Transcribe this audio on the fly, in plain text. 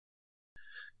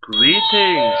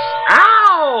Greetings!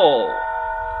 Ow!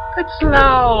 It's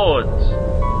loud!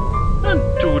 Don't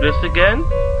do this again.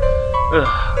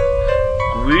 Ugh.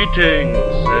 Greetings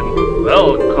and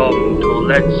welcome to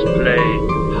Let's Play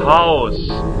House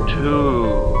 2.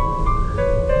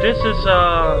 This is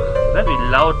a very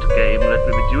loud game. Let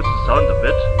me reduce the sound a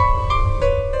bit.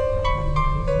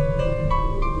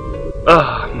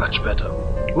 Much better.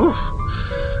 Oof.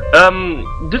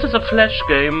 This is a flash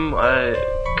game I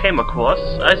came across.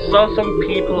 I saw some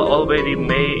people already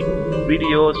made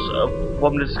videos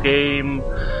from this game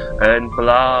and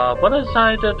blah, but I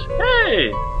decided,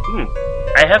 hey,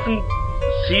 I haven't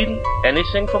seen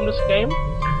anything from this game.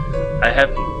 I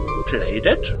haven't played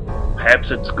it. Perhaps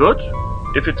it's good.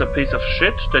 If it's a piece of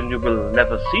shit, then you will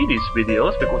never see these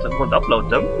videos because I won't upload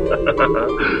them.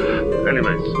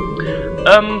 Anyways,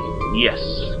 yes,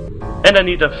 and I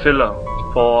need a filler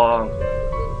before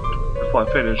I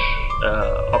finish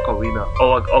Ocarina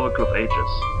or Oracle of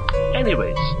Ages.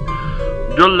 Anyways,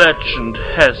 the legend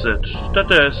has it that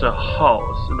there is a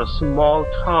house in a small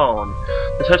town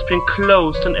that has been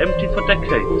closed and empty for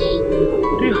decades.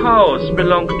 The house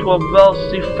belonged to a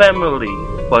wealthy family,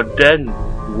 but then,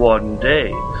 one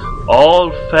day,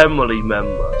 all family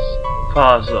members,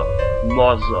 father,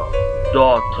 mother,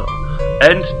 daughter,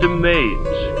 and the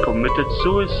maid committed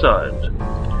suicide.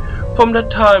 From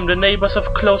that time, the neighbors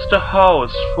have closed the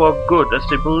house for good, as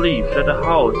they believe that the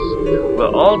house where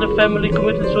all the family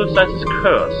committed suicide is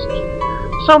cursed.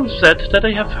 Some said that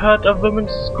they have heard a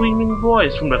woman's screaming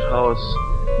voice from that house,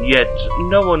 yet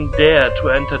no one dared to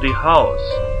enter the house.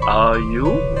 Are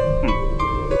you?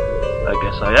 I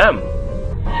guess I am.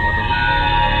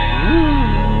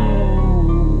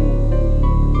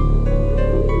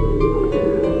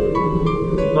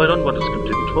 No, I don't want to skip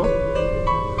the intro.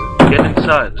 Get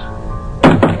inside.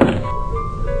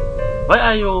 Why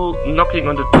are you knocking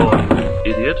on the door,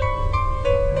 idiot?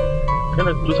 Can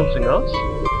I do something else?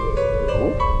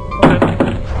 No? Okay.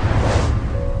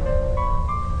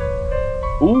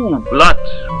 Ooh, blood.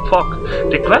 Fuck.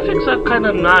 The graphics are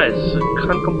kinda nice.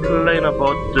 Can't complain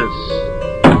about this.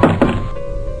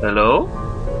 Hello?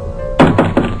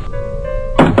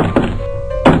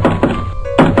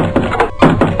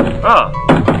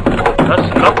 Let's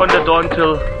knock on the door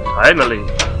until finally.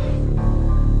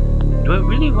 Do I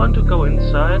really want to go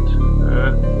inside?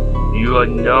 You are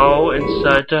now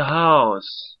inside the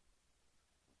house.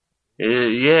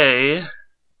 Yay.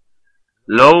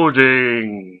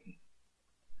 Loading.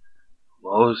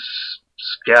 Most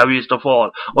scariest of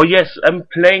all. Oh yes, I'm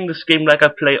playing this game like I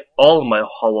play all my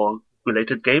horror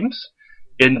related games.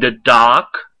 In the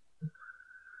dark.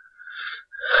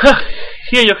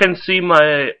 Here you can see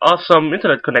my awesome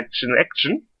internet connection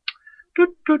action.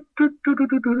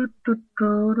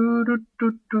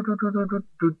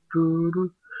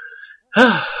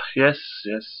 Yes.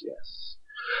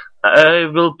 I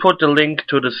will put the link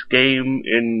to this game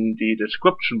in the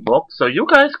description box so you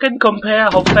guys can compare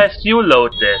how fast you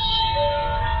load this.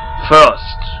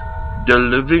 First, the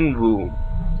living room.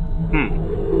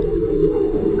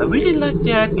 I really like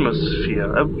the atmosphere.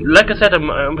 Like I said, I'm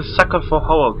a sucker for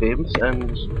horror games,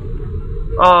 and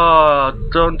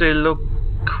don't they look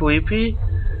creepy?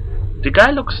 The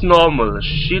guy looks normal.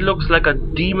 She looks like a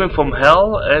demon from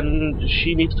hell, and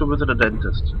she needs to visit a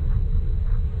dentist.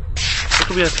 What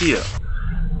do we have here?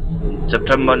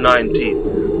 September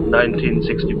 19,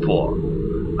 1964.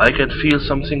 I can feel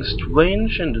something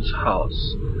strange in this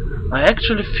house. I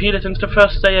actually feel it since the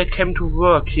first day I came to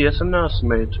work here as a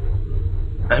nursemaid.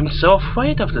 I'm so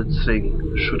afraid of that thing.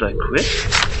 Should I quit?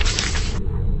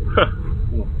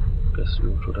 Guess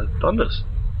you should have done this.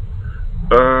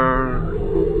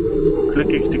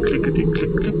 Clickety clickety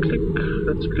click click click.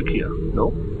 Let's click here.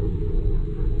 No?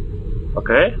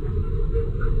 Okay.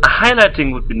 A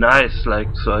highlighting would be nice,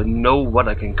 like so I know what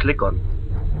I can click on.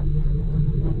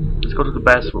 Let's go to the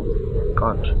bathroom.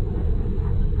 Can't.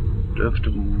 Do I have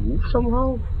to move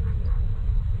somehow?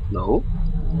 No?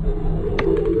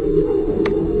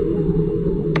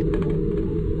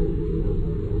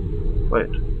 Wait.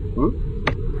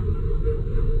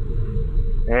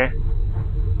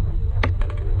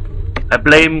 I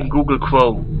blame Google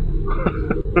Chrome.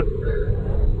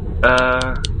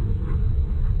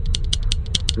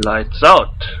 Lights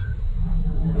out.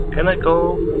 Can I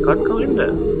go? Can't go in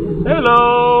there.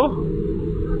 Hello?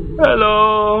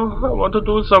 Hello? I want to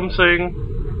do something.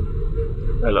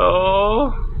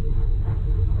 Hello?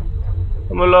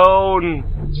 I'm alone.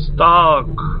 It's dark.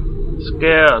 I'm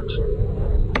scared.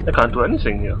 I can't do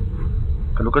anything here.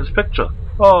 I can look at this picture.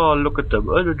 Oh, look at them.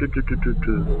 Put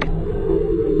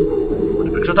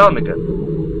the picture down again.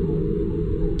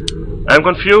 I'm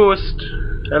confused.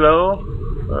 Hello?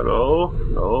 Hello?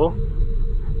 No.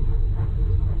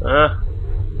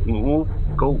 Move.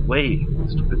 Go away,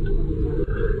 stupid.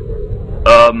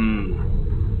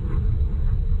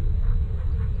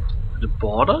 The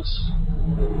borders?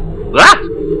 Ah!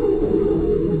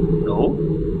 No.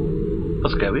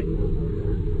 That's scary.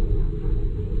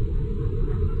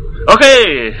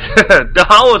 Okay! The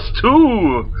house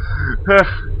too!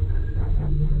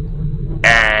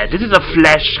 This is a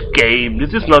flash game.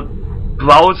 This is not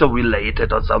browser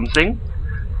related or something.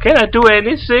 Can I do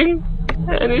anything?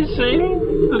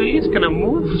 Anything? Please, can I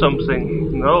move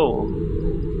something? No.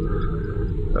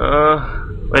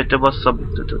 Wait, there was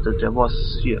some. There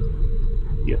was here.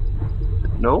 Here.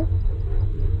 No?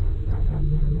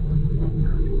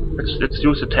 Let's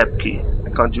use a tab key. I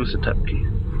can't use a tab key.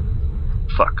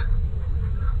 Fuck.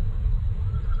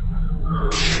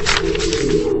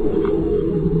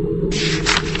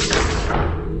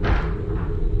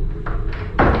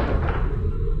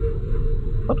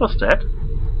 What was that?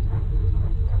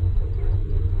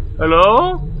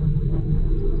 Hello?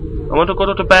 I want to go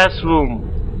to the bathroom.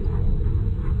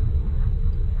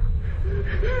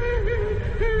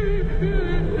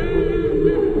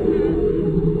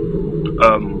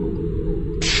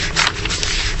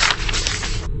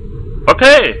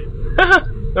 Okay.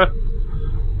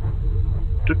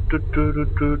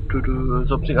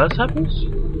 Something else happens?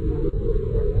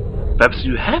 Perhaps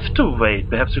you have to wait.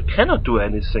 Perhaps you cannot do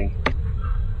anything.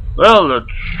 Well, let's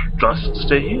just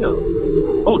stay here.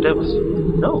 Oh, there was...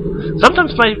 No.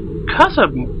 Sometimes my cursor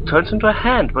turns into a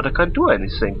hand, but I can't do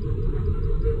anything.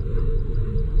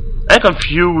 I'm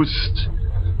confused.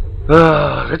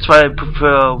 That's why I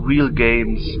prefer real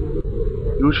games.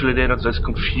 Usually they're not as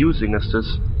confusing as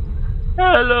this.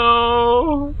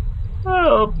 Hello!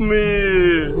 Help me!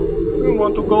 I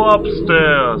want to go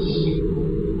upstairs.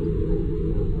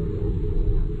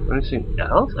 Anything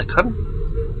else? I can't...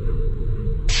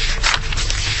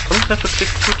 Sometimes I have to click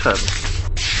 2 times.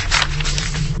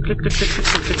 Click, click, click, click,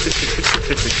 click, click, click, click, click, click,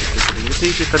 click, click, click. You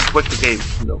think you can work the game?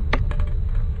 No.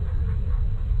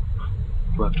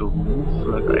 Do I have to move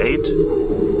like an 8?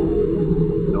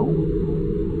 No.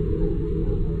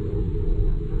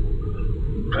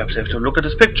 Perhaps I have to look at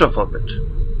this picture for a bit.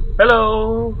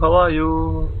 Hello, how are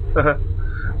you?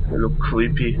 You look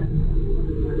creepy.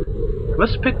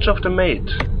 Where's the picture of the maid?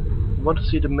 I want to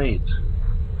see the maid.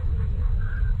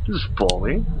 This is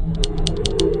boring.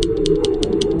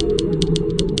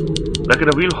 Like in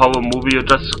a real horror movie, you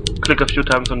just click a few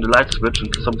times on the light switch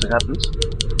and something happens.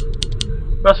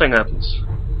 Nothing happens.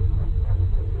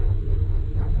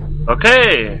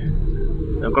 Okay,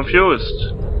 I'm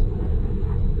confused.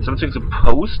 Is something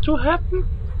supposed to happen?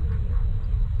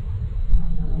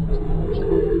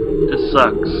 This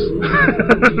sucks.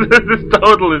 This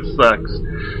totally sucks.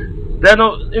 There are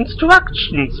no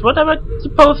instructions. What am I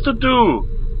supposed to do?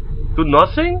 Do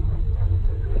nothing?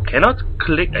 I cannot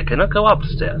click. I cannot go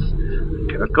upstairs. I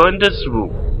cannot go in this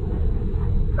room.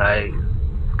 I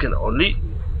can only...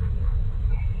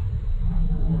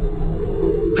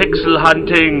 Pixel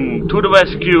hunting to the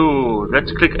rescue.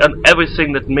 Let's click on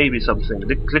everything that may be something.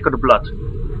 Click on the blood.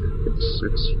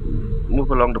 It's move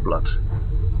along the blood.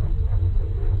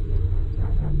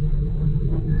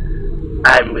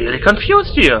 I'm really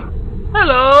confused here.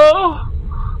 Hello.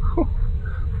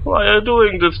 Why are you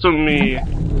doing this to me?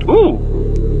 Ooh.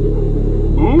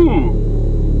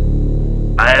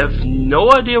 Ooh. I have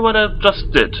no idea what I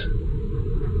just did.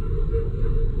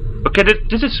 Okay,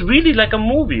 this is really like a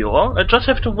movie, or? I just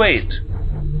have to wait.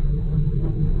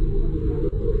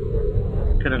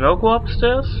 Can I now go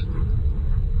upstairs?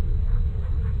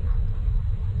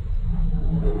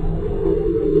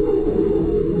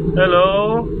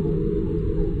 Hello?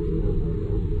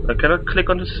 I cannot click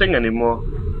on this thing anymore.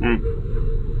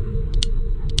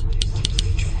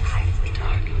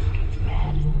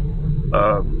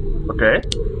 Okay.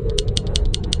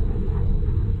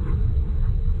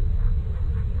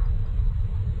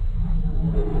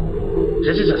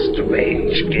 This is a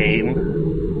strange game.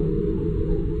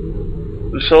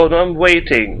 So now I'm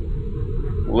waiting.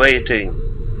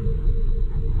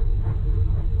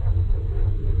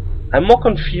 I'm more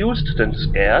confused than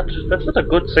scared. That's not a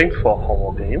good thing for a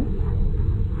horror game.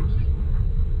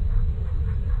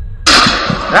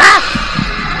 Ah!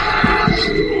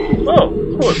 Oh,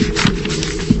 cool.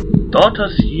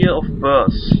 Daughter's year of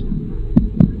birth.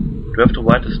 Do I have to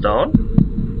write this down?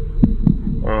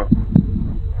 I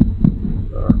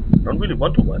don't really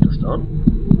want to write this down.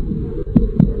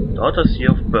 Daughter's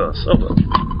year of birth. Oh well.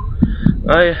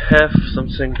 I have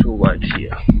something to write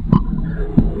here.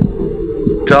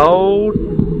 Daughter's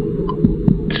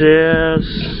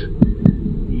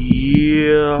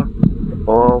year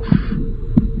of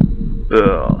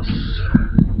Yes.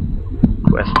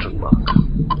 Question mark.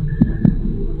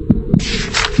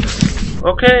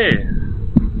 Okay.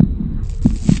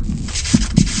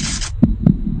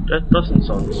 That doesn't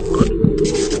sound good.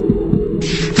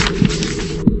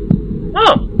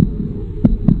 Oh!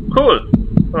 Cool!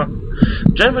 Huh.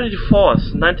 January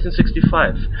 4th,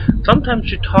 1965. Sometimes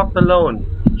she talked alone.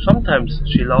 Sometimes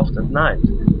she laughed at night.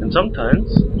 And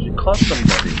sometimes she called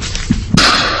somebody.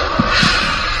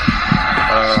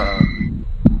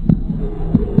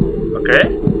 Okay?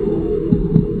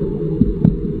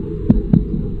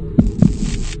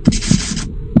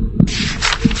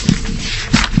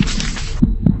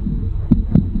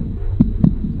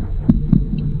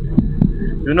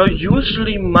 You know,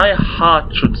 usually my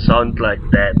heart should sound like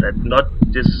that, and not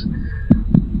this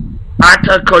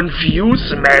utter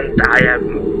confusement I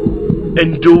am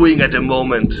enduring at the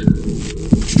moment.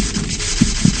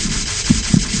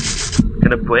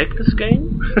 Can I break this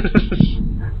game?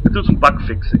 Let's do some bug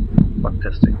fixing, bug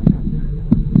testing.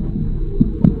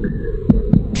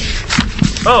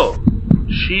 Oh,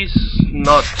 she's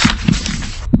not.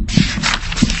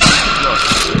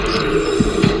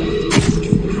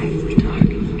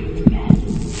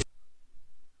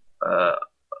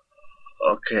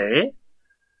 Okay.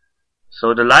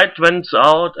 So the light went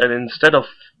out, and instead of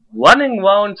running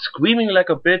around screaming like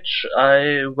a bitch,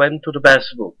 I went to the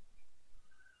bathroom.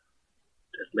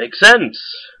 That makes sense.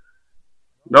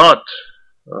 Not.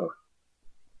 Oh.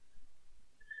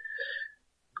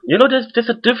 You know, there's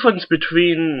a difference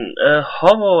between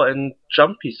horror and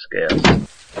jumpy scares.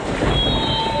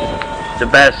 The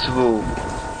bathroom.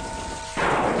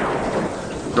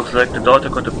 Looks like the daughter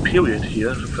got a period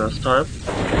here the first time.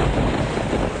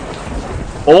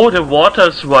 Oh, the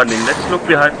water's running. Let's look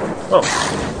behind. Oh.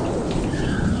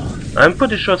 I'm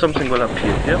pretty sure something will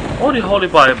appear here. Oh, the Holy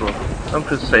Bible. I'm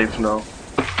feel safe now.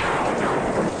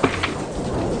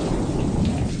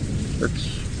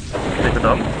 Let's take a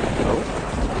dump. No.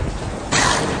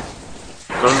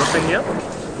 Still nothing here?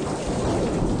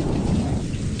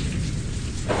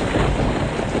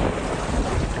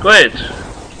 Great.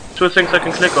 2 things I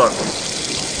can click on.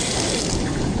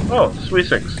 Oh, 3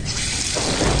 things.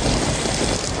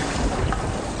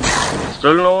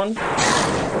 Still no one?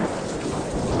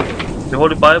 The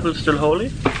Holy Bible is still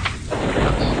holy?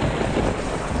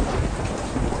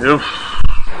 Oof.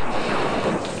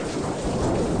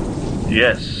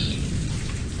 Yes.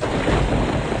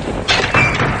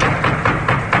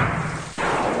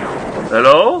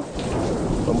 Hello?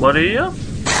 Somebody here?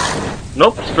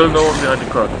 Nope, still no one behind the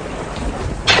curtain.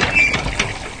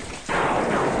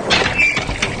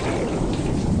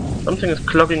 Something is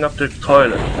clogging up the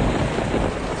toilet.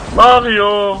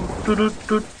 Mario!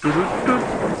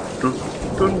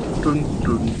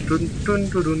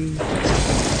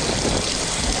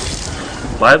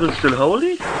 Bible still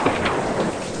holy?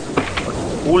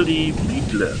 Holy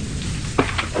Bible,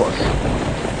 of course.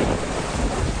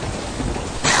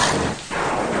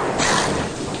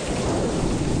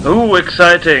 Ooh,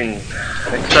 exciting!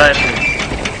 Exciting!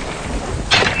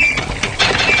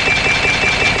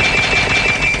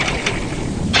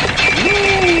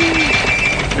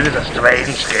 This is a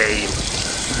strange game.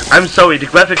 I'm sorry, the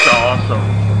graphics are awesome.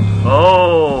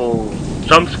 Oh,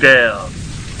 jump scare.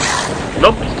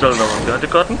 Nope, still no one behind the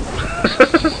curtain.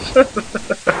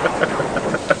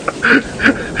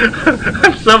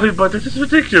 I'm sorry, but this is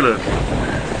ridiculous.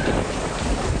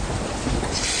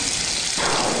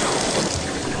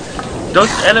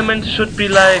 Those elements should be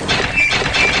like...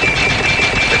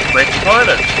 Let's break the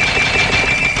toilet.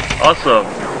 Awesome.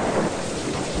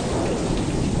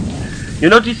 You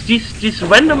know, these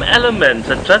random elements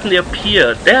that suddenly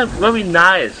appear, they're very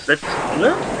nice. That's,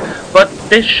 no? But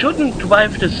they shouldn't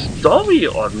drive the story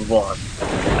onward.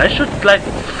 I should like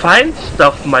find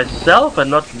stuff myself and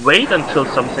not wait until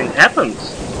something happens.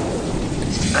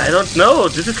 I don't know.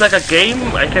 This is like a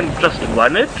game. I can just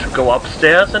run it, go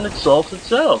upstairs, and it solves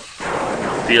itself.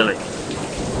 Feeling.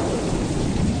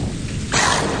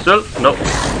 Still, no.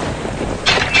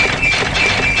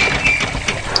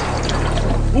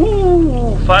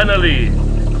 Ooh, finally!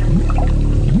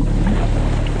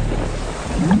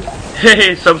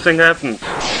 Hey, something happened.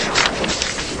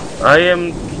 I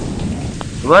am...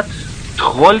 What?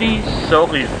 Truly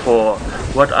sorry for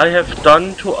what I have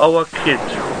done to our kid.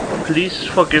 Please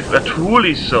forgive...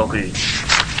 truly sorry. Is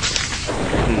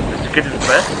the kid in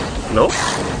bed? No?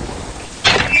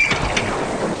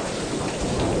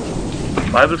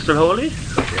 Bible still holy?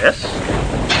 Yes.